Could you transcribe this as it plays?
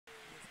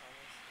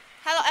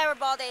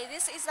everybody,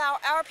 this is our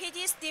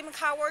LPG steam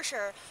car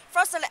washer.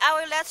 Firstly,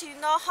 I will let you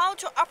know how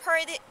to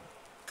operate it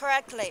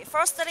correctly.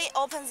 Firstly,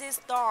 open this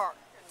door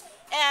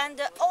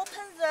and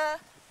open the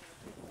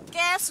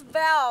gas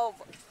valve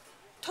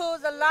to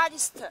the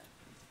largest.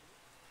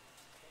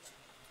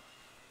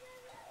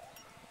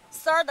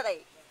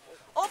 Thirdly,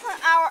 open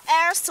our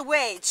air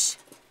switch.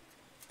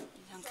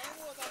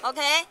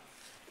 Okay?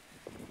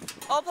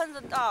 Open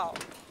the door.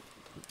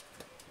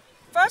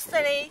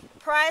 Firstly,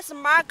 press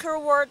micro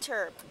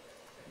water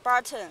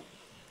button.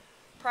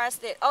 Press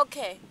it.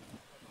 Okay.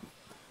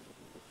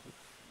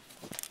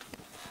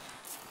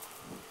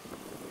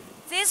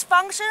 This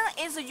function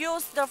is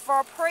used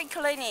for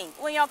pre-cleaning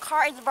when your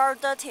car is very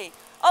dirty.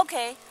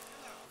 Okay.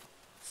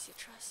 洗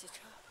车，洗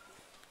车。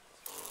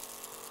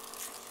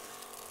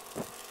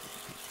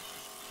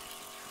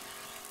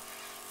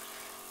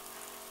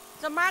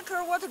The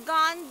micro water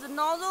gun, the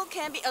nozzle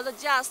can be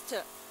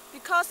adjusted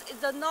because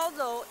the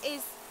nozzle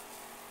is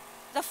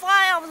the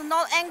fly of the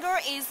nozzle angle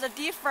is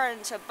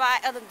different by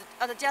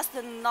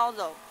adjusting the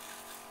nozzle.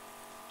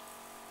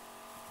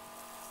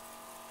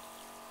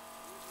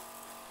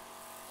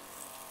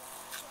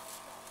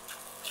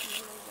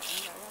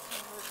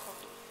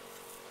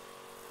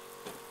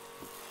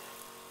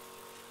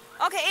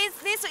 Okay,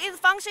 this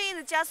function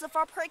is just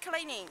for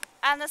pre-cleaning.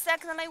 And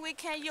secondly, we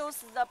can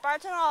use the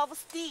button of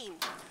steam.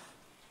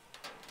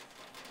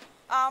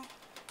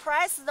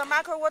 Press the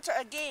micro water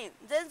again,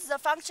 then the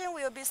function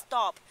will be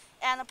stopped.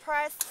 And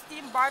press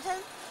steam button,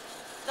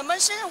 the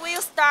machine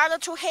will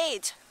start to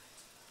heat.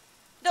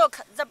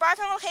 Look, the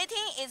button of heating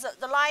is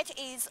the light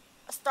is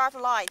start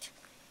light.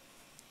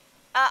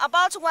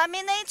 About 1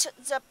 minute,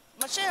 the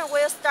machine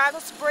will start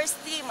to spray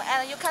steam,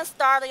 and you can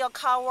start your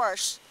car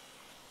wash.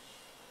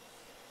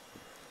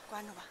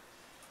 关着吧。